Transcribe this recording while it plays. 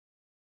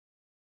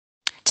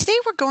Today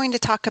we're going to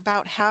talk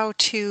about how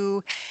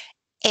to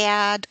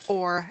add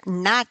or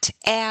not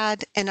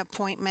add an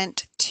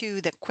appointment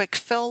to the quick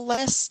fill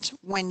list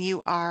when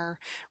you are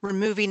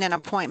removing an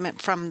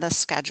appointment from the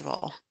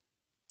schedule.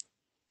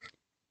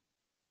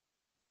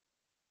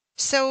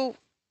 So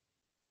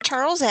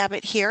Charles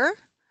Abbott here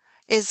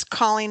is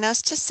calling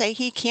us to say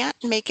he can't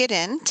make it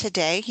in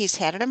today. He's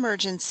had an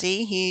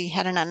emergency. He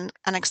had an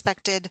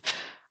unexpected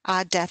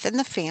death in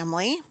the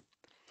family.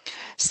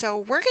 So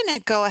we're going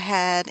to go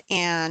ahead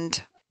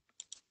and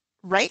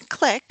right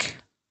click.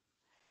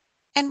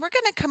 And we're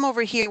going to come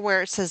over here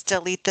where it says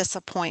delete this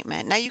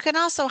appointment. Now you can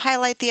also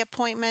highlight the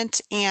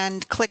appointment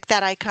and click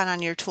that icon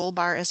on your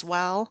toolbar as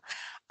well.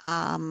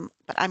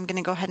 But I'm going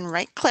to go ahead and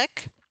right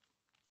click.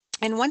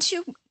 And once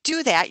you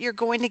do that, you're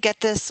going to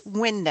get this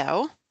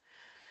window.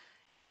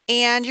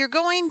 And you're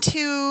going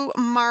to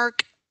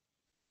mark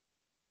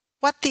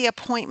what the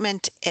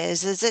appointment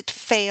is. Is it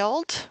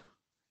failed?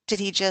 Did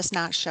he just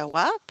not show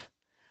up?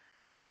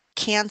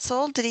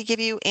 Canceled? Did he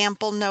give you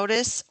ample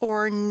notice,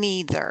 or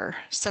neither?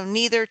 So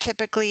neither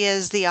typically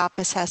is the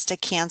office has to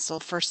cancel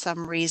for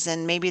some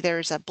reason. Maybe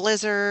there's a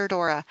blizzard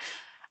or a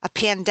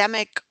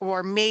pandemic,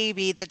 or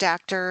maybe the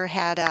doctor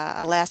had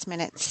a last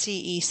minute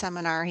CE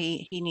seminar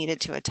he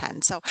needed to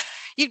attend. So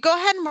you'd go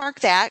ahead and mark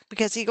that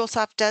because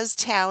Eaglesoft does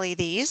tally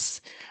these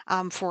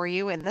for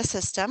you in the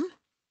system.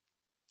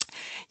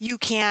 You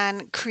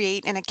can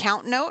create an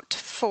account note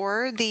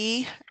for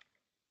the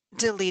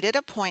deleted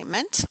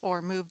appointment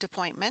or moved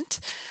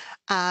appointment.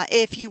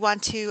 If you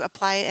want to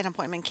apply an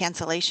appointment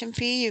cancellation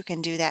fee, you can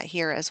do that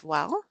here as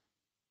well.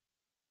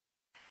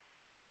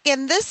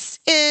 And this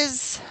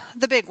is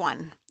the big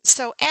one.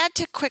 So add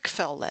to quick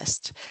fill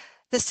list.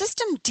 The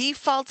system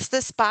defaults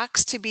this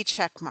box to be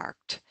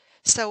checkmarked.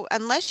 So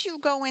unless you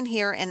go in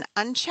here and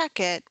uncheck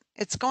it,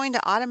 it's going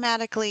to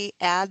automatically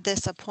add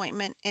this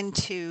appointment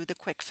into the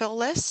quick fill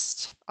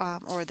list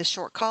or the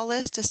short call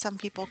list, as some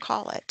people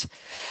call it.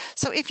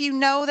 So if you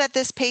know that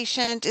this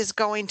patient is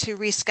going to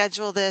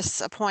reschedule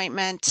this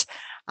appointment,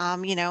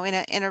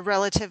 in a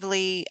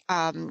relatively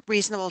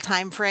reasonable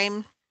time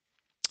frame,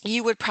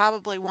 you would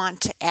probably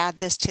want to add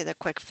this to the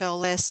quick fill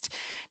list.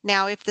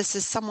 Now, if this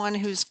is someone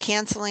who's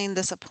canceling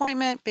this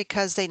appointment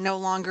because they no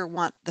longer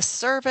want the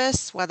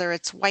service, whether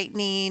it's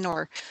whitening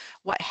or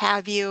what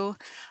have you,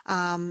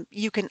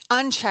 you can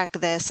uncheck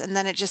this and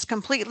then it just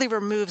completely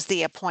removes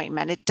the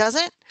appointment. It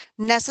doesn't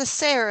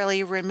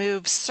necessarily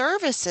remove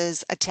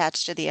services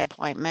attached to the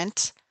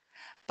appointment,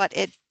 but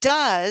it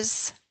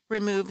does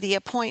remove the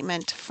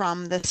appointment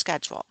from the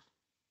schedule.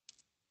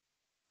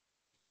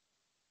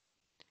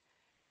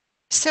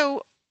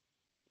 So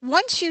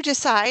once you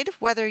decide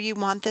whether you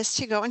want this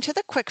to go into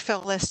the quick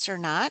fill list or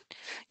not,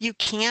 you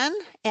can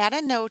add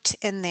a note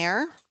in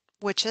there,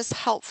 which is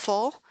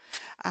helpful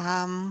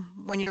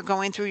when you're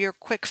going through your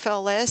quick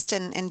fill list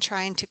and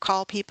trying to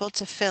call people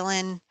to fill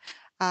in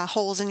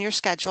holes in your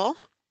schedule.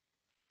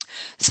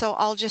 So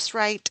I'll just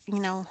write,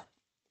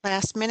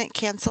 last minute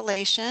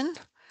cancellation,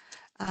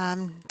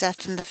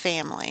 death in the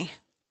family.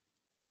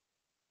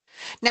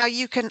 Now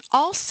you can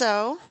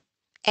also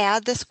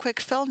add this quick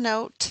fill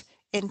note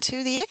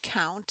into the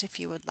account if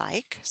you would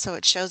like. So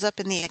it shows up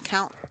in the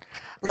account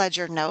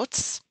ledger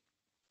notes.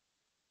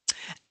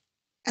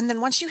 And then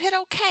once you hit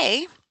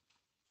OK,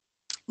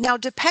 now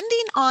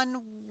depending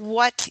on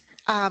what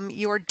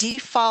your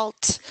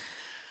default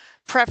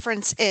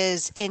preference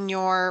is in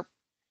your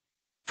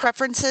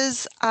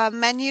preferences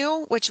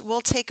menu, which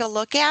we'll take a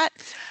look at,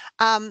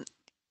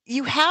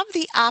 you have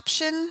the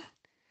option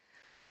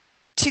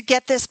to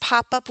get this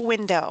pop-up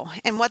window.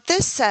 And what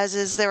this says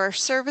is there are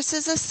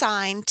services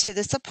assigned to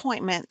this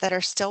appointment that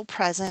are still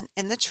present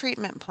in the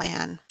treatment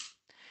plan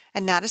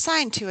and not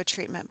assigned to a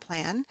treatment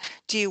plan.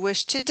 Do you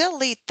wish to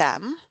delete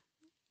them?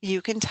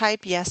 You can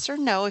type yes or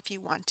no if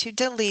you want to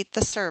delete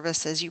the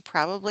services. You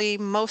probably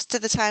most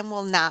of the time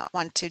will not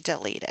want to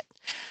delete it.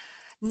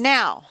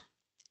 Now,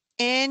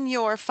 in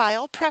your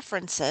file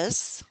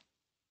preferences,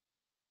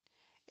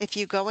 if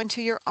you go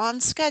into your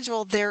on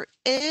schedule, there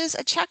is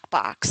a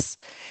checkbox.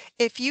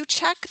 If you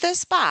check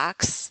this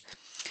box,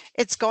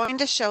 it's going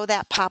to show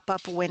that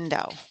pop-up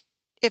window.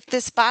 If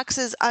this box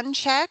is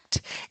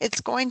unchecked, it's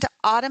going to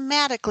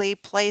automatically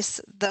place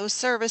those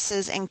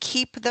services and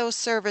keep those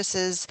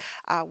services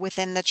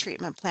within the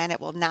treatment plan. It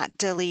will not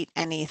delete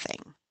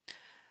anything.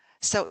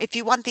 So if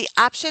you want the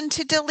option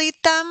to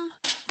delete them,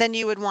 then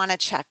you would want to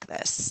check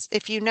this.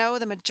 If you know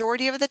the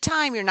majority of the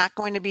time you're not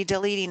going to be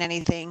deleting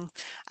anything,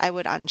 I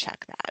would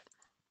uncheck that.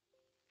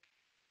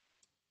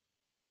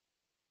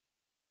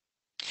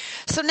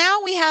 So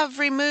now we have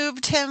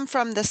removed him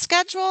from the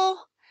schedule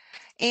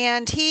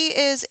and he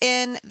is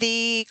in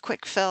the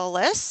quick fill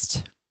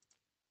list.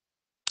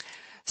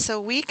 So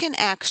we can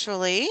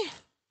actually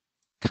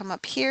come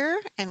up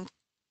here and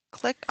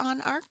click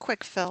on our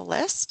quick fill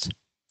list.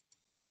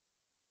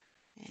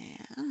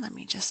 And let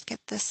me just get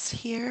this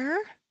here.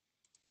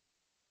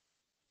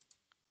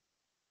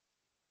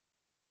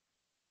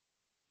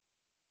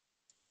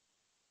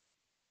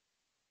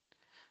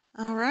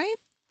 All right,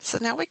 so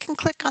now we can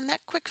click on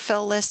that quick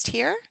fill list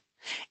here.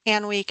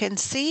 And we can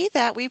see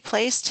that we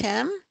placed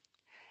him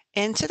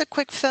into the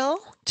quick fill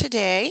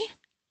today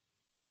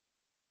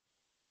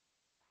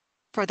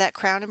for that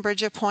Crown and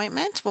Bridge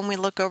appointment. When we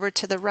look over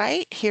to the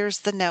right, here's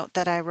the note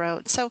that I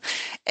wrote. So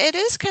it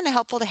is kind of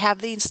helpful to have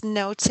these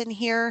notes in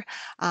here.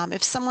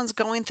 If someone's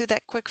going through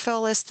that quick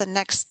fill list the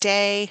next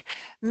day,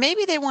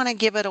 maybe they want to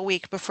give it a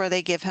week before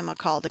they give him a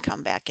call to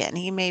come back in.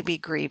 He may be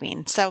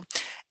grieving. So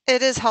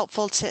it is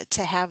helpful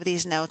to have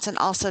these notes and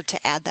also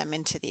to add them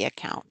into the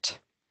account.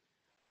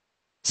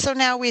 So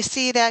now we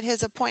see that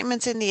his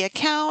appointment's in the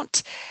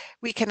account.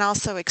 We can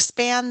also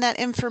expand that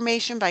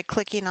information by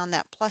clicking on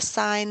that plus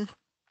sign.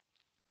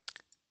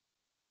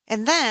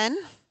 And then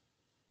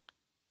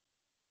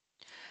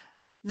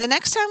the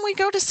next time we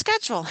go to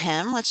schedule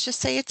him, let's just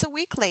say it's a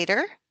week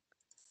later,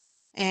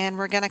 and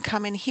we're going to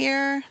come in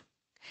here.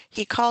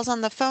 He calls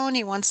on the phone.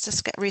 He wants to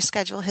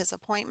reschedule his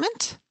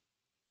appointment.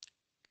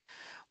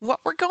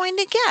 What we're going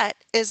to get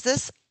is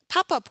this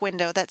pop-up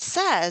window that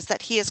says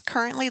that he is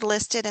currently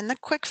listed in the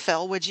quick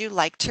fill. Would you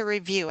like to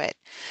review it?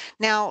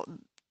 Now,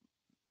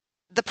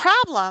 the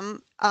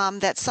problem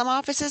that some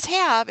offices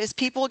have is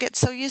people get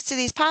so used to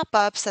these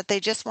pop-ups that they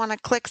just want to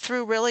click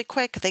through really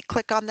quick. They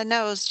click on the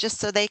nose just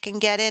so they can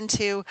get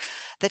into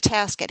the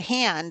task at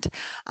hand.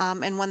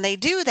 And when they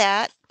do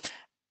that,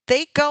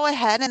 they go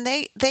ahead and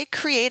they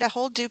create a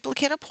whole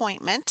duplicate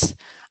appointment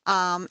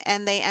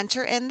and they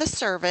enter in the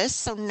service.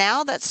 So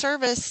now that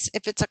service,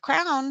 if it's a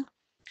Crown,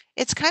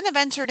 it's kind of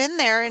entered in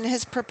there in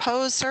his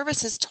proposed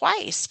services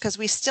twice because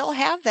we still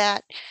have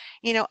that,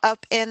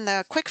 up in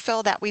the quick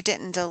fill that we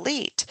didn't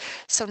delete.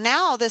 So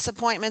now this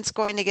appointment's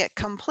going to get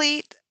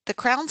complete. The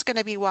Crown's going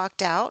to be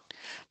walked out,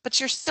 but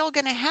you're still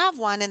going to have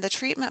one in the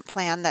treatment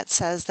plan that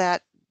says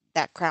that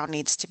Crown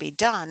needs to be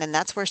done. And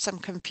that's where some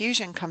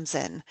confusion comes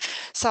in.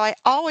 So I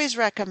always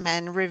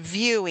recommend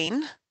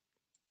reviewing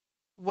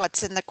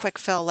what's in the quick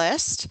fill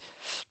list.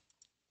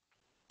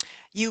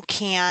 You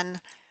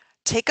can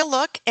take a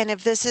look, and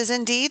if this is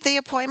indeed the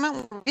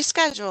appointment we're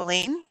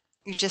rescheduling,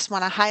 you just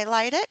want to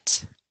highlight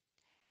it,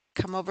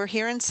 come over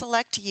here and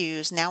select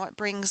use. Now it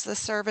brings the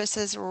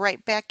services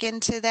right back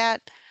into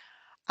that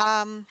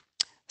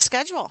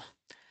schedule.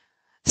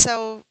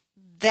 So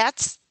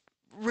that's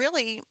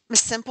really as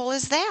simple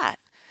as that.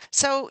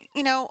 So,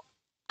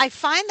 I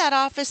find that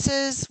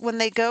offices, when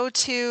they go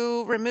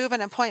to remove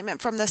an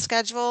appointment from the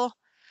schedule,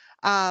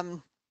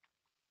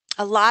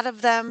 a lot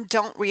of them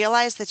don't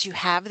realize that you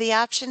have the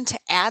option to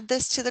add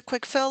this to the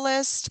quick fill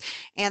list,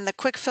 and the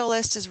quick fill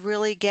list is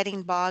really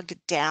getting bogged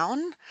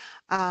down.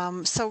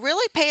 So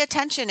really pay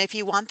attention if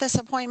you want this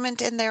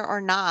appointment in there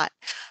or not.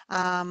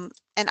 And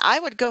I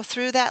would go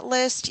through that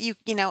list.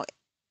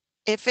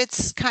 If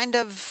it's kind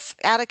of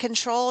out of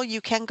control, you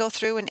can go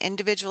through and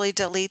individually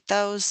delete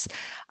those.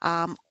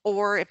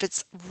 Or if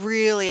it's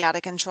really out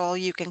of control,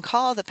 you can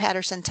call the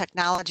Patterson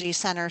Technology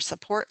Center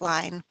support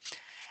line,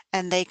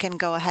 and they can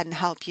go ahead and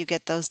help you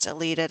get those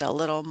deleted a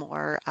little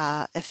more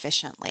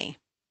efficiently.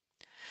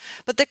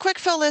 But the quick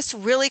fill list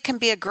really can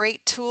be a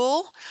great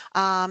tool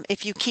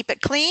if you keep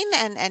it clean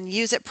and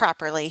use it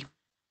properly.